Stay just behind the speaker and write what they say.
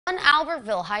An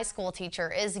Albertville High School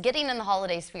teacher is getting in the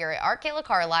holiday spirit. Our Kayla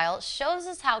Carlisle shows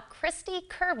us how Christy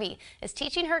Kirby is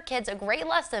teaching her kids a great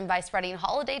lesson by spreading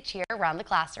holiday cheer around the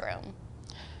classroom.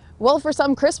 Well, for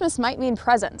some, Christmas might mean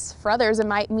presents. For others, it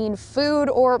might mean food,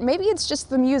 or maybe it's just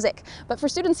the music. But for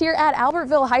students here at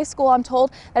Albertville High School, I'm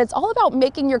told that it's all about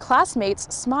making your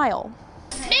classmates smile.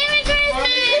 Merry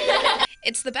Christmas!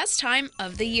 It's the best time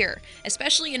of the year,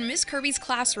 especially in Miss Kirby's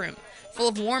classroom. Full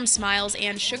of warm smiles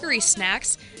and sugary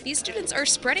snacks, these students are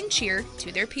spreading cheer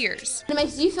to their peers. It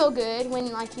makes you feel good when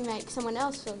you make someone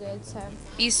else feel good. So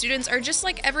These students are just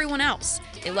like everyone else.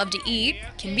 They love to eat,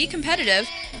 can be competitive,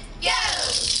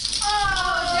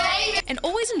 and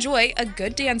always enjoy a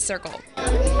good dance circle.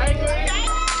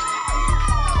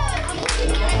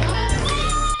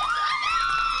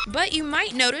 But you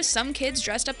might notice some kids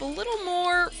dressed up a little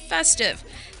more festive.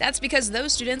 That's because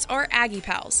those students are Aggie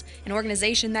Pals, an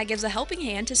organization that gives a helping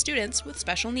hand to students with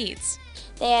special needs.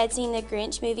 They had seen the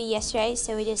Grinch movie yesterday,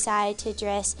 so we decided to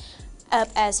dress up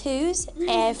as Who's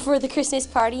for the Christmas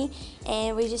party,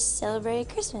 and we just celebrated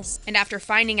Christmas. And after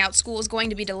finding out school was going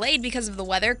to be delayed because of the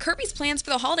weather, Kirby's plans for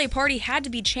the holiday party had to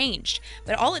be changed.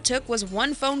 But all it took was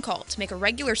one phone call to make a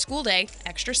regular school day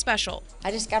extra special.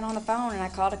 I just got on the phone and I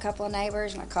called a couple of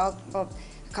neighbors, and I called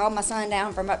my son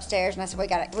down from upstairs, and I said, we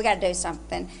got to do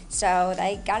something. So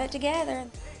they got it together.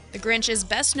 The Grinch is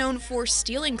best known for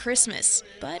stealing Christmas,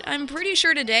 but I'm pretty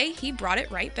sure today he brought it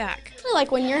right back.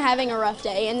 Like when you're having a rough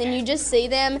day and then you just see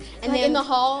them and in the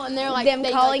hall and they're them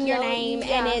calling your name,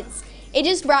 and it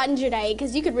just brightens your day,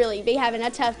 because you could really be having a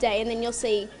tough day and then you'll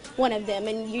see one of them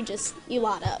and you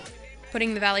light up.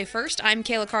 Putting the Valley first, I'm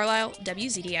Kayla Carlisle,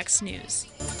 WZDX News.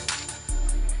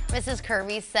 Mrs.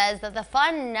 Kirby says that the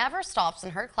fun never stops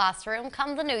in her classroom.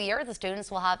 Come the new year, the students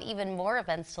will have even more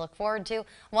events to look forward to,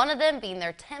 one of them being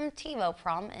their Tim Tebow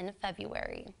prom in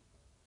February.